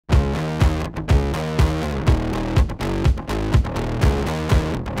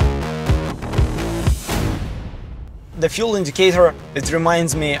the fuel indicator, it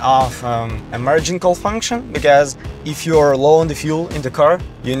reminds me of a margin call function, because if you're low on the fuel in the car,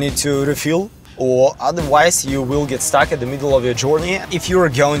 you need to refuel, or otherwise you will get stuck at the middle of your journey. If you're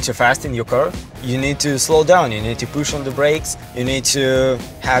going too fast in your car, you need to slow down, you need to push on the brakes, you need to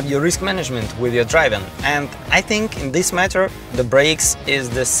have your risk management with your driving. And I think in this matter, the brakes is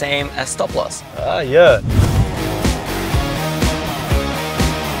the same as stop loss. Yeah.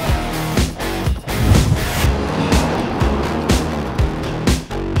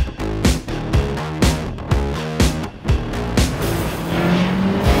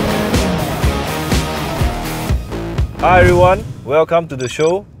 Hi everyone, welcome to the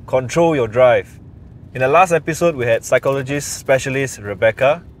show, Control Your Drive. In the last episode, we had psychologist specialist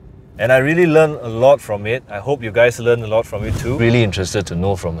Rebecca, and I really learned a lot from it. I hope you guys learned a lot from it too. Really interested to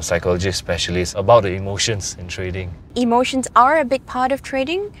know from a psychologist specialist about the emotions in trading. Emotions are a big part of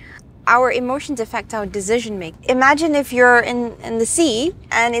trading. Our emotions affect our decision making. Imagine if you're in the sea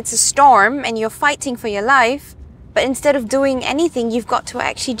and it's a storm and you're fighting for your life, but instead of doing anything, you've got to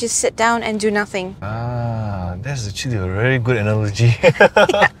actually just sit down and do nothing. That's actually a very good analogy.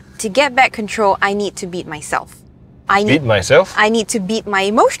 Yeah. To get back control, I need to beat myself. Beat myself? I need to beat my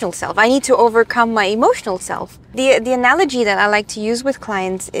emotional self. I need to overcome my emotional self. The analogy that I like to use with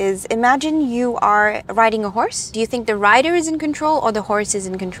clients is, imagine you are riding a horse. Do you think the rider is in control or the horse is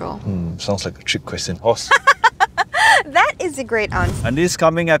in control? Sounds like a trick question. Horse. That is a great answer. In this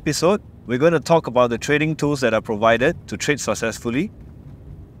coming episode, we're going to talk about the trading tools that are provided to trade successfully.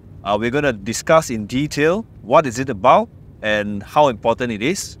 We're going to discuss in detail what is it about and how important it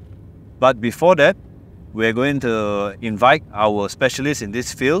is. But before that, we're going to invite our specialist in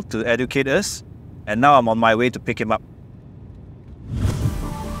this field to educate us. And now I'm on my way to pick him up.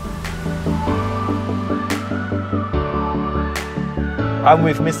 I'm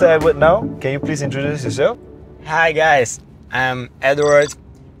with Mr. Edward now. Can you please introduce yourself? Hi guys, I'm Eduard,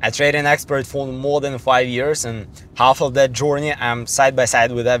 a trading expert for more than 5 years, and half of that journey I'm side by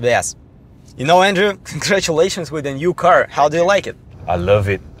side with FBS. You know, Andrew, congratulations with a new car. How do you like it? I love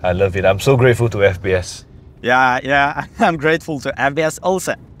it. I love it. I'm so grateful to FBS. Yeah, I'm grateful to FBS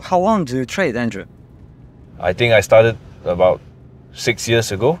also. How long do you trade, Andrew? I think I started about 6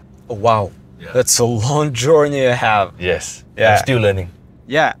 years ago. Oh, wow, that's a long journey you have. Yes, Yeah. I'm still learning.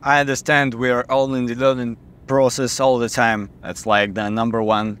 Yeah, I understand we're all in the learning process all the time. That's like the number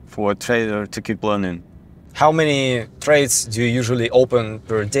one for a trader to keep learning. How many trades do you usually open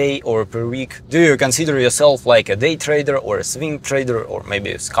per day or per week? Do you consider yourself like a day trader or a swing trader or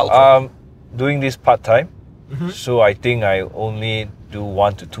maybe a scalper? Doing this part-time, so I think I only do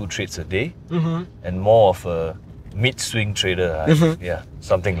 1 to 2 trades a day, and more of a mid-swing trader. Yeah,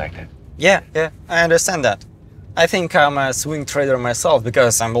 something like that. Yeah, I understand that. I think I'm a swing trader myself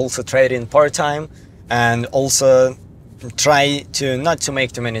because I'm also trading part-time and also try to not to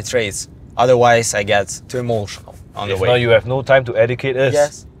make too many trades. Otherwise, I get too emotional on the way. Now you have no time to educate us.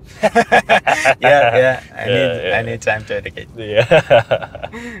 Yes. I need time to educate.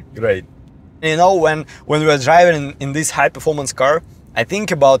 Yeah. Great. You know, when we are driving in this high-performance car, I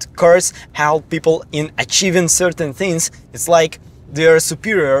think about cars help people in achieving certain things. It's like they are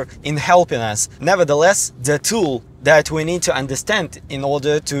superior in helping us. Nevertheless, the tool that we need to understand in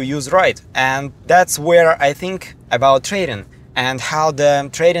order to use right. And that's where I think about trading, and how the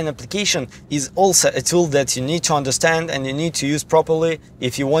trading application is also a tool that you need to understand and you need to use properly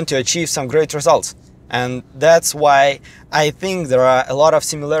if you want to achieve some great results. And that's why I think there are a lot of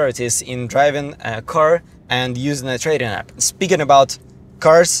similarities in driving a car and using a trading app. Speaking about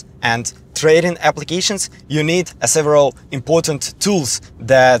cars and trading applications, you need several important tools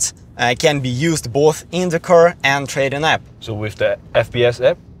that can be used both in the car and trading app. So with the FBS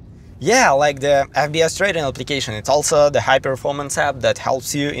app? Yeah, like the FBS trading application. It's also the high-performance app that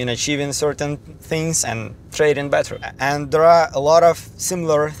helps you in achieving certain things and trading better. And there are a lot of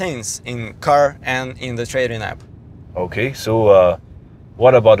similar things in car and in the trading app. Okay, so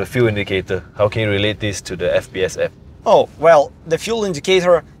what about the fuel indicator? How can you relate this to the FBS app? Oh, well, the fuel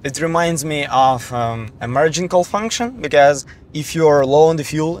indicator, it reminds me of a margin call function, because if you're low on the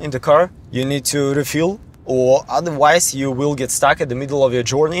fuel in the car, you need to refuel, or otherwise you will get stuck at the middle of your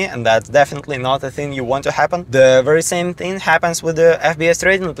journey, and that's definitely not a thing you want to happen. The very same thing happens with the FBS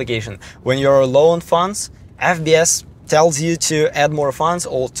trading application. When you're low on funds, FBS tells you to add more funds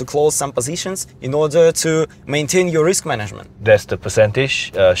or to close some positions in order to maintain your risk management. That's the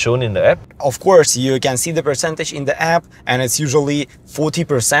percentage shown in the app? Of course, you can see the percentage in the app, and it's usually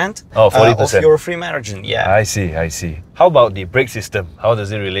 40%, 40%. of your free margin. Yeah. I see. How about the brake system? How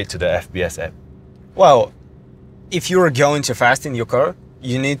does it relate to the FBS app? Well, if you're going too fast in your car,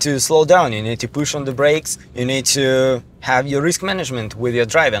 you need to slow down, you need to push on the brakes, you need to have your risk management with your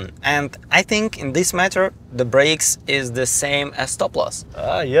driving. And I think in this matter, the brakes is the same as stop loss.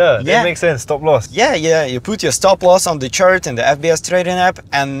 That makes sense, stop loss. Yeah, you put your stop loss on the chart in the FBS trading app,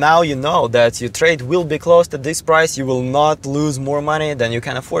 and now you know that your trade will be closed at this price. You will not lose more money than you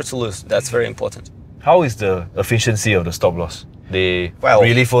can afford to lose. That's very important. How is the efficiency of the stop loss? They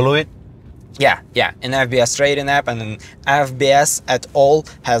really follow it? Yeah. In FBS trading app and in FBS at all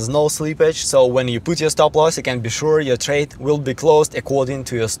has no slippage. So when you put your stop loss, you can be sure your trade will be closed according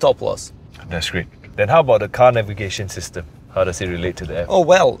to your stop loss. That's great. Then how about the car navigation system? How does it relate to the app? Oh,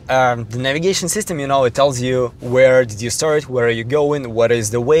 well, the navigation system, it tells you where did you start, where are you going, what is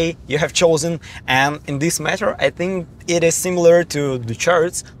the way you have chosen. And in this matter, I think it is similar to the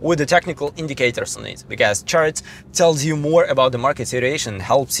charts with the technical indicators on it, because charts tells you more about the market situation,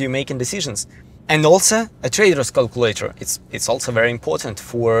 helps you making decisions. And also a trader's calculator. It's also very important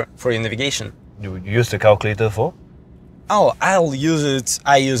for your navigation. You use the calculator for? Oh, I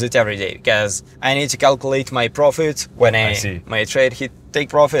use it every day because I need to calculate my profit when my trade hit take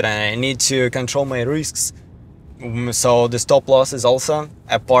profit, and I need to control my risks. So the stop loss is also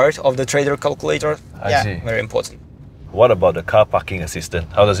a part of the trader calculator. I see. Very important. What about the car parking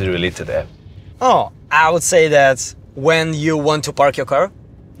assistant? How does it relate to the app? Oh, I would say that when you want to park your car,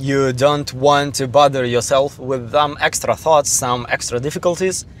 you don't want to bother yourself with some extra thoughts, some extra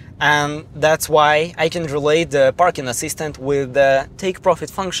difficulties. And that's why I can relate the parking assistant with the take profit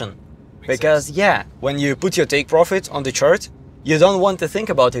function. Because when you put your take profit on the chart, you don't want to think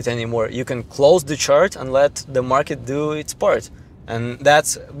about it anymore. You can close the chart and let the market do its part. And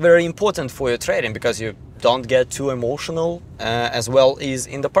that's very important for your trading because you don't get too emotional as well as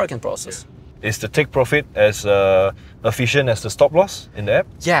in the parking process. Is the take profit as efficient as the stop loss in the app?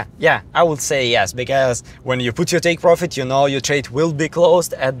 Yeah, I would say yes, because when you put your take profit, your trade will be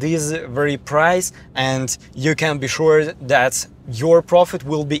closed at this very price, and you can be sure that your profit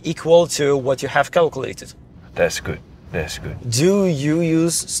will be equal to what you have calculated. That's good. Do you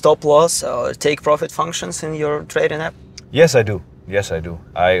use stop loss or take profit functions in your trading app? Yes, I do.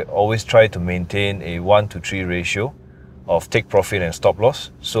 I always try to maintain a 1-to-3 ratio of take profit and stop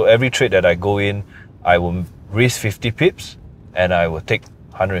loss. So every trade that I go in, I will risk 50 pips and I will take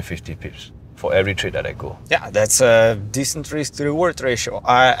 150 pips for every trade that I go. Yeah, that's a decent risk to reward ratio.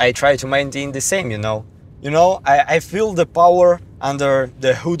 I try to maintain the same, I feel the power under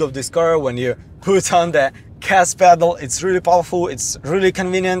the hood of this car when you put on the gas pedal. It's really powerful, it's really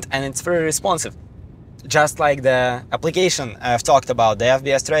convenient, and it's very responsive. Just like the application I've talked about, the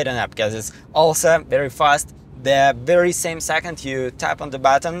FBS trading app, because it's also very fast. The very same second you tap on the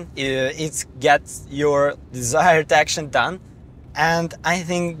button, it gets your desired action done. And I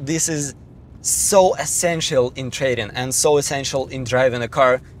think this is so essential in trading and so essential in driving a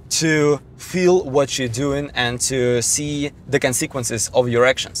car, to feel what you're doing and to see the consequences of your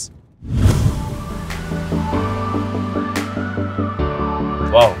actions.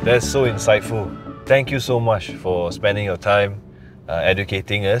 Wow, that's so insightful. Thank you so much for spending your time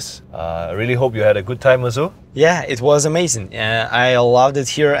educating us. I really hope you had a good time also. Yeah, it was amazing. I loved it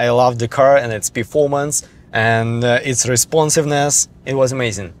here. I loved the car and its performance and its responsiveness. It was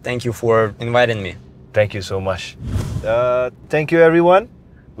amazing. Thank you for inviting me. Thank you so much. Thank you, everyone.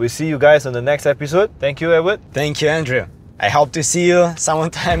 We'll see you guys on the next episode. Thank you, Edward. Thank you, Andrew. I hope to see you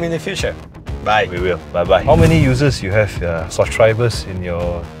sometime in the future. Bye. We will. Bye-bye. How many users you have, subscribers in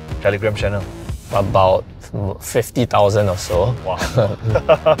your Telegram channel? About 50,000 or so. Wow.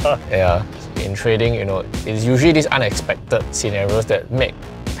 Yeah. In trading, it's usually these unexpected scenarios that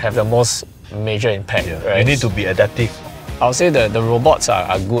have the most major impact. Yeah. Right? You need to be adaptive. I would say that the robots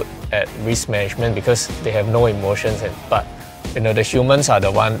are good at risk management because they have no emotions, but the humans are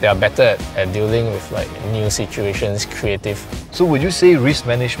the one, they are better at dealing with new situations, creative. So would you say risk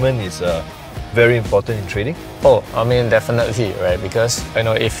management is very important in trading? Oh, I mean, definitely, right? Because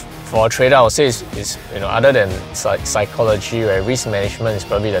if for a trader, I would say is other than psychology, right, risk management is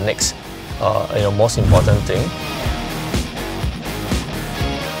probably the next most important thing.